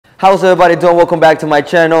How's everybody doing? Welcome back to my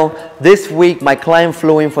channel. This week, my client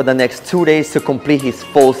flew in for the next 2 days to complete his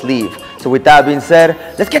full sleeve. So with that being said,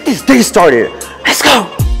 let's get this day started. Let's go!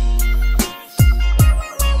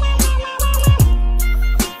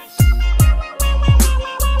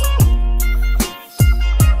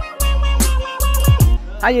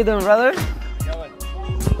 How you doing, brother?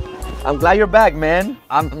 I'm glad you're back, man.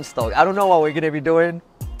 I'm stoked. I don't know what we're gonna be doing,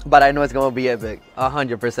 but I know it's gonna be epic,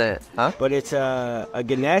 100%. Huh? But it's a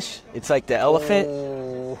Ganesh. It's like the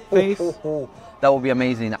elephant face. That will be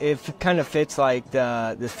amazing. It kind of fits like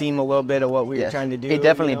the theme a little bit of what we were trying to do. It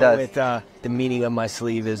definitely does. With the meaning of my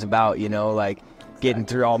sleeve is about, like getting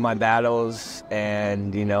through all my battles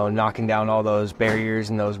and, knocking down all those barriers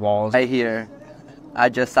and those walls. Right here. I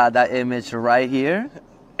just saw that image right here.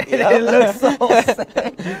 It looks so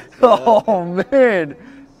sick. Oh man.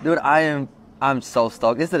 Dude, I'm so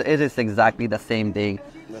stoked. It is exactly the same thing.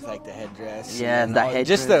 With like the headdress. Yeah, the headdress.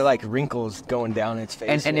 Just the like wrinkles going down its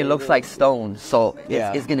face. And it looks like stone, so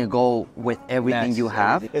it's gonna go with everything you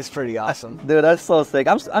have. It's pretty awesome. Dude, that's so sick.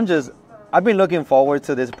 I've been looking forward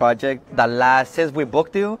to this project. Since we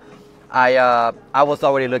booked you, I was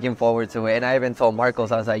already looking forward to it, and I even told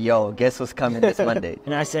Marcos, I was like, yo, guess who's coming this Monday?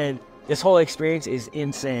 And I said, this whole experience is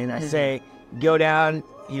insane. I say, go down,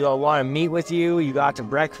 want to meet with you, you go out to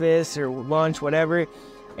breakfast or lunch, whatever,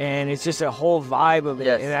 and it's just a whole vibe of it.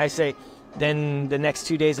 Yes. And I say, then the next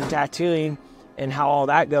 2 days of tattooing and how all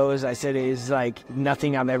that goes, I said, is like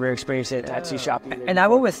nothing I've ever experienced at a tattoo shop either. And I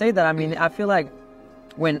always say that, I feel like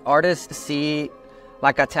when artists see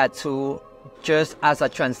like a tattoo just as a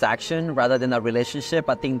transaction rather than a relationship,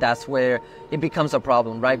 I think that's where it becomes a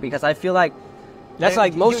problem, right? Because I feel like that's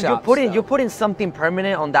like most shops. You put in something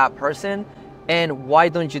permanent on that person, and why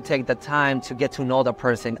don't you take the time to get to know the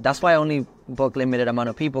person? That's why I only book limited amount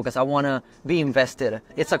of people, because I want to be invested.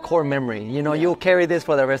 It's a core memory. You'll carry this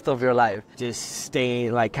for the rest of your life. Just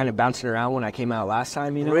stay like kind of bouncing around when I came out last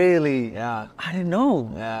time, Really? Yeah. I didn't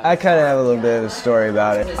know. Yeah. I kind of have a little bit of a story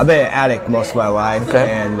about it. I've been an addict most of my life,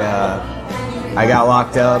 and I got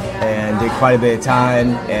locked up and did quite a bit of time,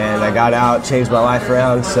 and I got out, changed my life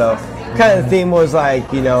around, so kind of the theme was like,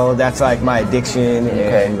 that's like my addiction,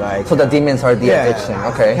 and like... So the demons are the addiction,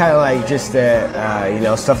 okay. Kind of like just the,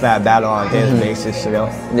 stuff that I battle on a daily basis,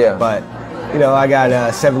 Yeah. But, I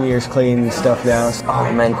got 7 years clean and stuff now.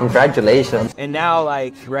 Oh man, congratulations. And now,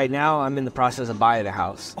 like, right now, I'm in the process of buying a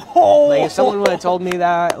house. Oh! Like, if someone would have told me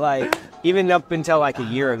that, like, even up until like a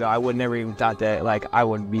year ago, I would never even thought that like I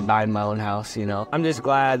would be buying my own house, I'm just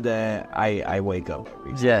glad that I wake up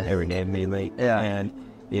every day mainly. Yeah. And,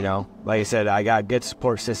 like I said, I got a good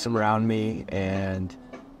support system around me, and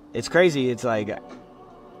it's crazy. It's like,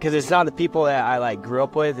 because it's not the people that I like grew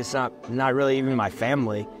up with. It's not really even my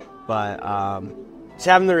family, but just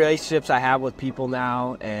having the relationships I have with people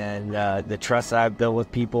now, and the trust I've built with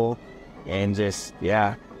people, and just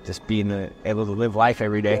being able to live life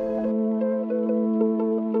every day.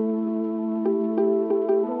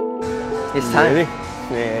 It's time. Really?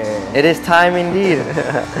 Yeah. It is time indeed.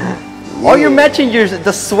 Oh, you're matching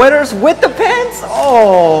the sweaters with the pants?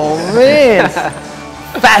 Oh, man.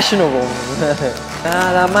 Fashionable.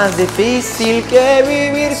 Nada más difícil que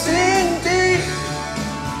vivir sin ti.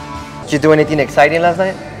 Did you do anything exciting last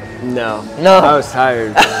night? No. No. I was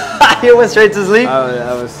tired. You went straight to sleep?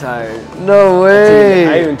 I was tired. No way.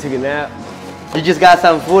 I even took a nap. You just got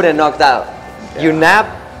some food and knocked out. Yeah. You nap,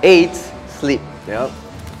 ate, sleep. Yep.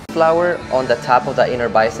 Flower on the top of the inner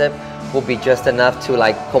bicep will be just enough to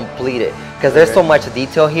like complete it, because there's so much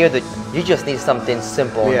detail here that you just need something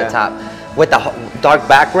simple on the top with a dark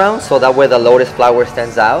background, so that way the lotus flower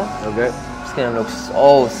stands out. Okay. It's gonna look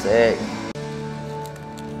so sick.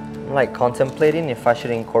 I'm like contemplating if I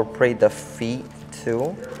should incorporate the feet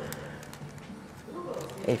too.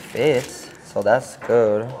 It fits, so that's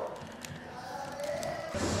good.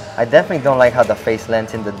 I definitely don't like how the face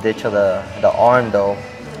lands in the ditch of the arm though.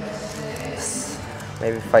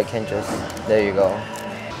 Maybe if I can just, there you go.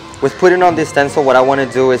 With putting on this stencil, what I want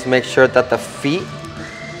to do is make sure that the feet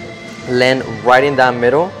land right in that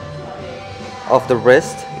middle of the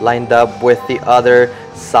wrist, lined up with the other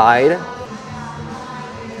side.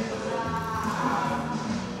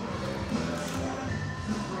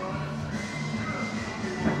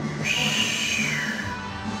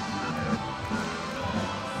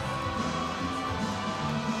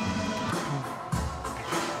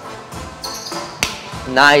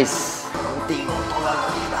 Nice.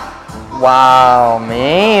 Wow,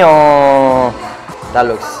 man. That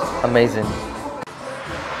looks amazing.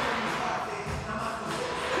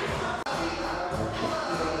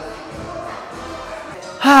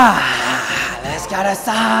 Let's get a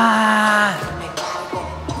sign.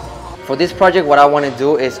 For this project, what I want to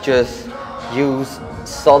do is just use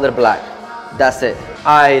solid black. That's it.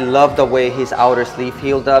 I love the way his outer sleeve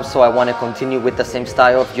healed up, so I want to continue with the same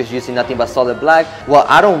style of just using nothing but solid black. What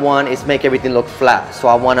I don't want is make everything look flat, so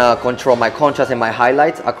I want to control my contrast and my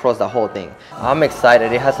highlights across the whole thing. I'm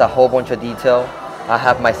excited. It has a whole bunch of detail. I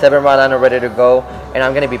have my 7-rod liner ready to go, and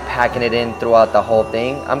I'm going to be packing it in throughout the whole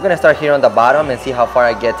thing. I'm going to start here on the bottom and see how far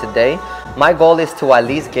I get today. My goal is to at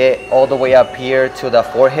least get all the way up here to the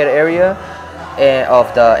forehead area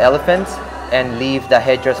of the elephants, and leave the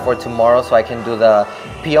headdress for tomorrow so I can do the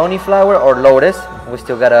peony flower or lotus. We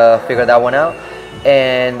still gotta figure that one out,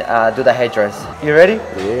 and do the headdress. You ready?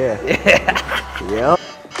 Yeah. Yeah.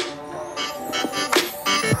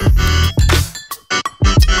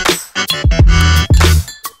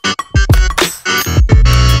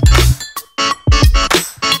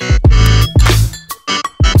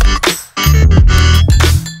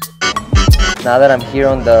 Now that I'm here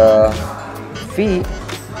on the feet,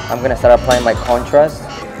 I'm gonna start applying my contrast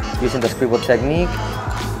using the scribble technique.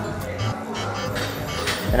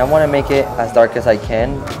 And I wanna make it as dark as I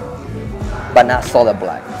can, but not solid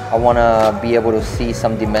black. I wanna be able to see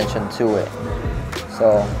some dimension to it.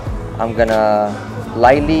 So I'm gonna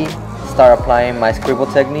lightly start applying my scribble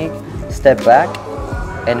technique, step back,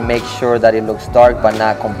 and make sure that it looks dark but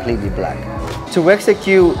not completely black. To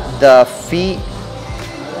execute the feet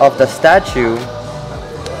of the statue,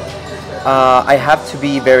 I have to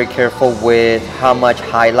be very careful with how much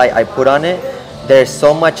highlight I put on it. There's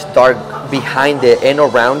so much dark behind it and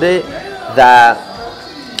around it that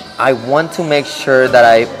I want to make sure that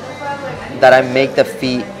I make the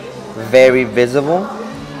feet very visible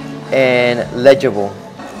and legible.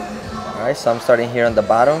 All right, so I'm starting here on the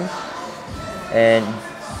bottom and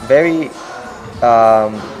very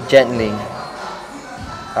gently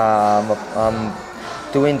I'm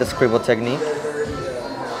doing the scribble technique.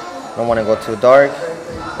 I don't want to go too dark.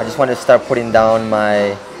 I just want to start putting down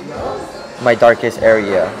my darkest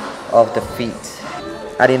area of the feet.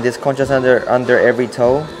 Adding this contrast under every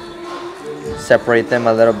toe, separate them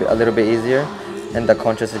a little bit easier, and the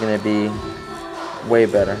contrast is going to be way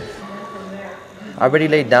better. I already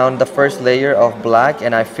laid down the first layer of black,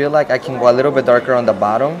 and I feel like I can go a little bit darker on the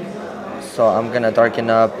bottom. So I'm going to darken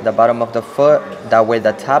up the bottom of the foot. That way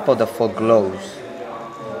the top of the foot glows.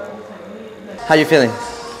 How you feeling?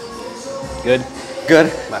 Good.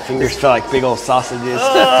 Good? My fingers feel like big old sausages.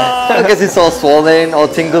 Because it's all swollen, all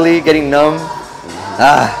tingly, getting numb.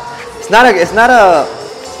 It's not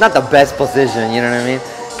the best position, you know what I mean?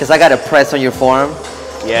 Because I gotta press on your forearm.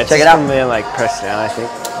 Yeah, check it out. Man, like press down, I think.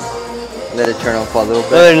 Let it turn on for a little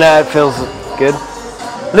bit. Other than that, it feels good.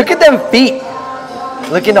 Look at them feet.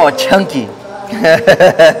 Looking all chunky.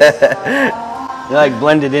 They like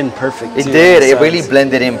blended in perfect. It did. It really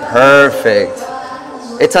blended in perfect.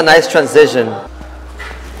 It's a nice transition.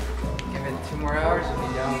 Give it 2 more hours and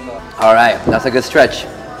be done with that. All right, that's a good stretch.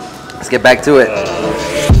 Let's get back to it.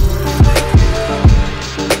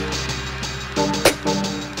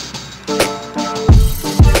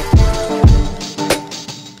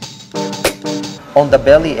 On the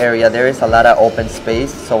belly area, there is a lot of open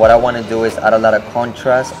space. So what I want to do is add a lot of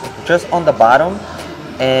contrast just on the bottom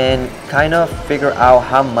and kind of figure out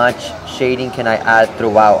how much shading can I add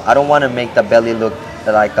throughout. I don't want to make the belly look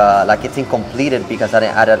like it's incompleted because I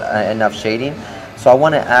didn't add enough shading. So I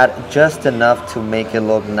want to add just enough to make it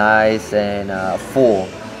look nice and full.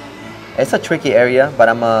 It's a tricky area, but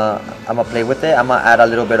I'm gonna play with it. I'm gonna add a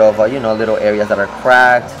little bit of little areas that are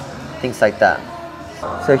cracked, things like that.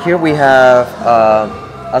 So here we have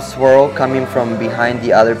a swirl coming from behind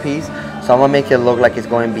the other piece. So I'm gonna make it look like it's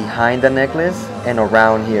going behind the necklace and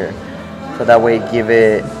around here. So that way give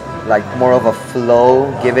it like more of a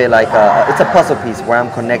flow, give it like it's a puzzle piece where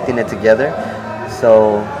I'm connecting it together.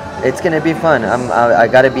 So it's gonna be fun. I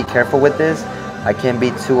gotta be careful with this. I can't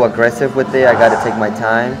be too aggressive with it. I gotta take my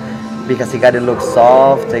time because it gotta look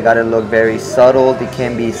soft, it gotta look very subtle. It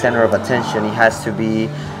can't be center of attention. It has to be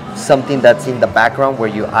something that's in the background where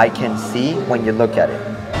your eye can see when you look at it.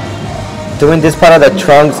 Doing this part of the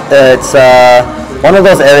trunks, it's one of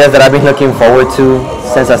those areas that I've been looking forward to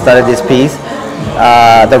since I started this piece.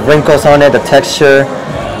 The wrinkles on it, the texture,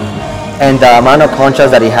 and the amount of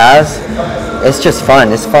contrast that it has, it's just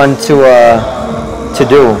fun. It's fun to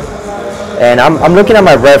do. And I'm looking at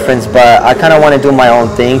my reference, but I kind of want to do my own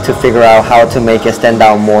thing to figure out how to make it stand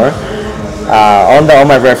out more. On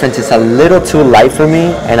my reference, it's a little too light for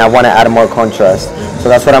me, and I want to add more contrast. So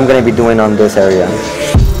that's what I'm going to be doing on this area.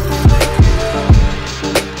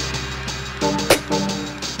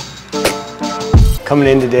 Coming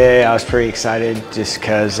in today, I was pretty excited just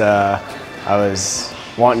because I was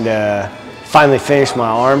wanting to finally finished my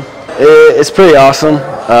arm. It's pretty awesome.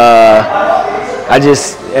 I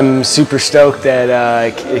just am super stoked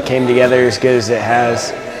that it came together as good as it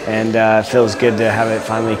has, and it feels good to have it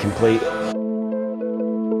finally complete.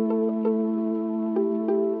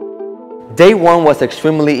 Day one was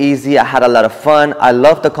extremely easy. I had a lot of fun. I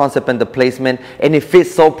loved the concept and the placement, and it fits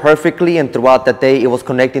so perfectly, and throughout the day it was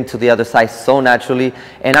connecting to the other side so naturally.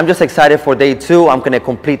 And I'm just excited for day two. I'm gonna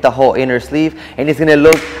complete the whole inner sleeve and it's gonna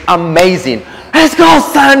look amazing. Let's go,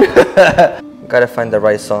 son! Gotta find the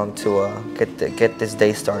right song to get this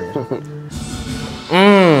day started.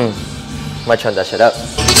 I'm gonna turn that shit up.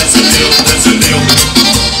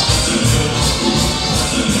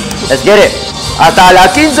 Let's get it. Hasta la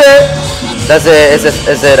 15. Is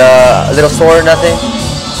it a little sore or nothing?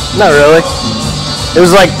 Not really. It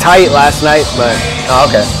was like tight last night, but... Oh,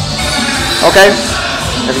 okay. Okay,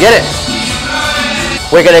 let's get it.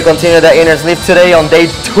 We're gonna continue the inner sleeve today on day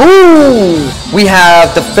two. We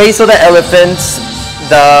have the face of the elephants,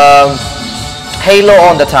 the halo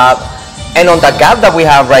on the top, and on the gap that we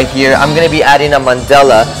have right here, I'm gonna be adding a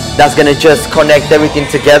mandala that's gonna just connect everything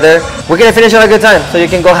together. We're gonna finish at a good time, so you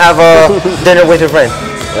can go have a dinner with your friend.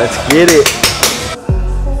 Let's get it.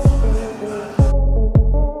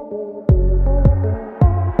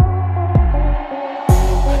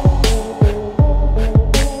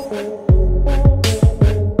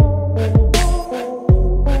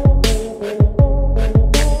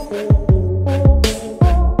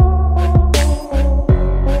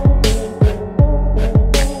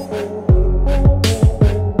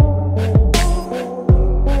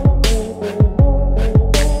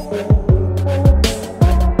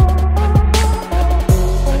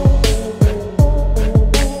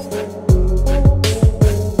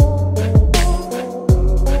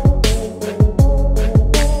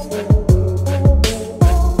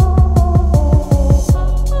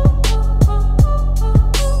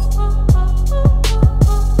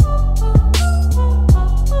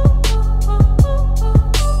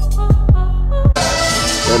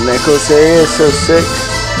 The necklace area is so sick.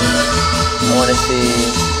 I want to see.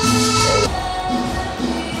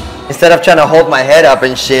 Instead of trying to hold my head up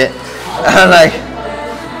and shit, I'm like,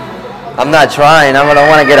 I'm not trying. I don't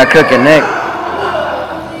want to get a crooked neck.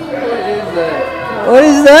 What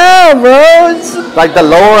is that, bro? It's like the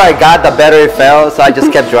lower I got, the better it felt. So I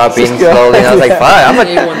just kept dropping slowly. And I was like, fine. I'm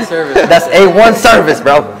A1 service. That's A1 service,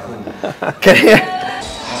 bro.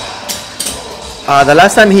 The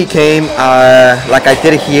last time he came, like I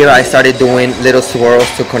did here, I started doing little swirls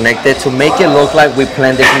to connect it to make it look like we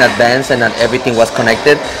planned this in advance and that everything was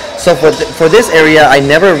connected. So for this area, I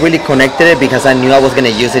never really connected it because I knew I was going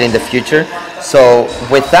to use it in the future. So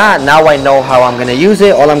with that, now I know how I'm going to use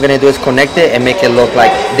it. All I'm going to do is connect it and make it look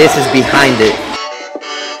like this is behind it.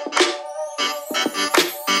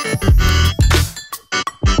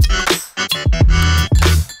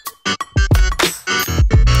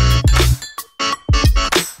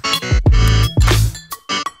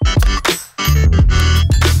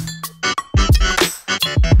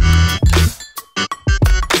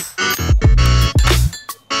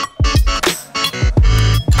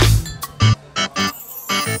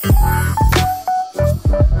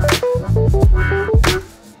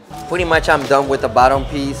 Pretty much I'm done with the bottom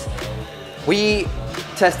piece. We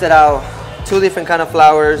tested out two different kind of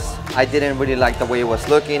flowers. I didn't really like the way it was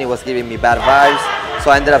looking. It was giving me bad vibes.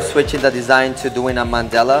 So I ended up switching the design to doing a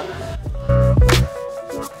mandala.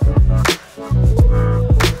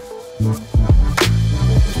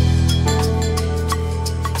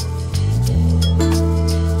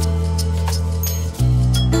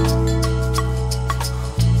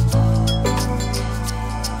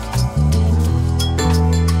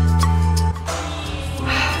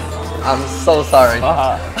 I'm so sorry.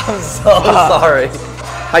 I'm so sorry.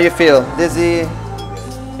 How you feel? Dizzy?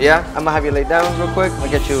 Yeah? I'm gonna have you lay down real quick. I'll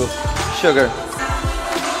get you sugar.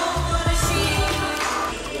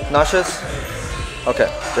 Nauseous? Okay,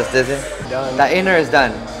 just dizzy? Done. The inner is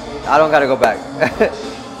done. I don't gotta go back.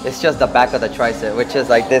 It's just the back of the tricep, which is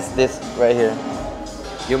like this right here.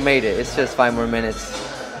 You made it. It's just 5 more minutes.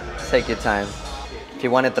 Take your time. If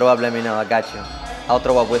you want to throw up, let me know. I got you. I'll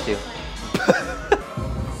throw up with you.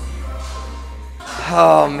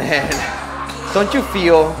 Oh man, don't you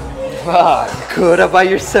feel good about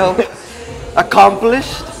yourself?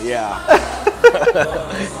 Accomplished? Yeah.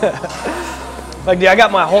 Like, dude, I got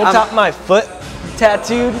my whole top of my foot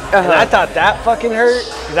tattooed, and I thought that fucking hurt,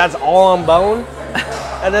 because that's all on bone.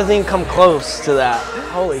 That doesn't even come close to that.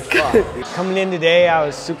 Holy fuck. Coming in today, I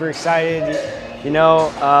was super excited, you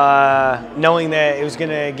know, knowing that it was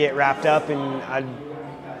gonna get wrapped up and I'd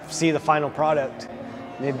see the final product.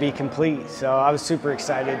 it'd be complete. So I was super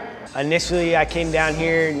excited. Initially, I came down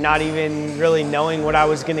here not even really knowing what I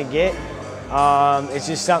was gonna get. It's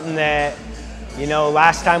just something that, you know,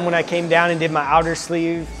 last time when I came down and did my outer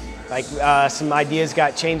sleeve, like some ideas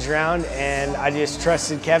got changed around, and I just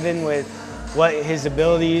trusted Kevin with what his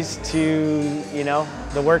abilities to, you know,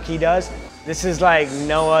 the work he does. This is like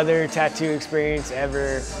no other tattoo experience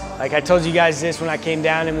ever. Like I told you guys this when I came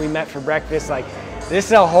down and we met for breakfast, like this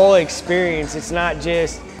is a whole experience. It's not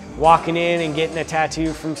just walking in and getting a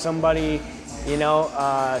tattoo from somebody. You know,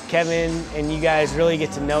 Kevin and you guys really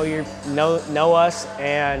get to know us,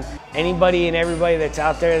 and anybody and everybody that's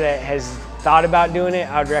out there that has thought about doing it,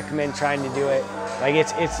 I would recommend trying to do it. Like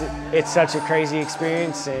it's such a crazy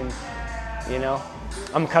experience, and you know,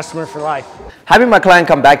 I'm a customer for life. Having my client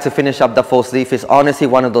come back to finish up the full sleeve is honestly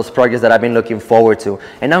one of those projects that I've been looking forward to,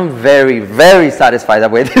 and I'm very, very satisfied that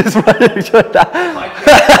way this project turned out.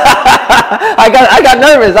 I got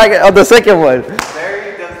nervous on the second one.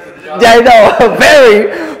 Very does the job. Yeah, I know. Very,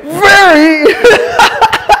 very.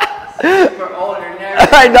 For all your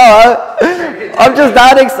narrative. I know. I'm just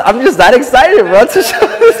that excited, bro, to show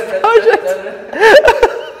this project.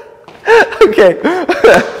 Okay.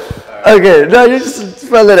 Okay, no, you just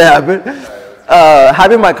let it happen.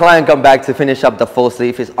 Having my client come back to finish up the full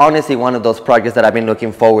sleeve is honestly one of those projects that I've been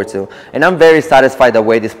looking forward to. And I'm very satisfied the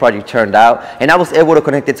way this project turned out. And I was able to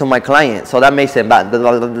connect it to my client. So that makes it that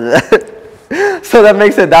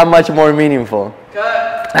much more meaningful.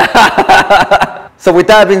 So with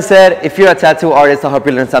that being said, if you're a tattoo artist, I hope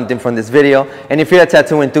you learned something from this video. And if you're a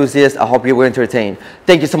tattoo enthusiast, I hope you were entertained.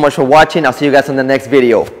 Thank you so much for watching. I'll see you guys on the next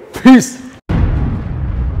video. Peace.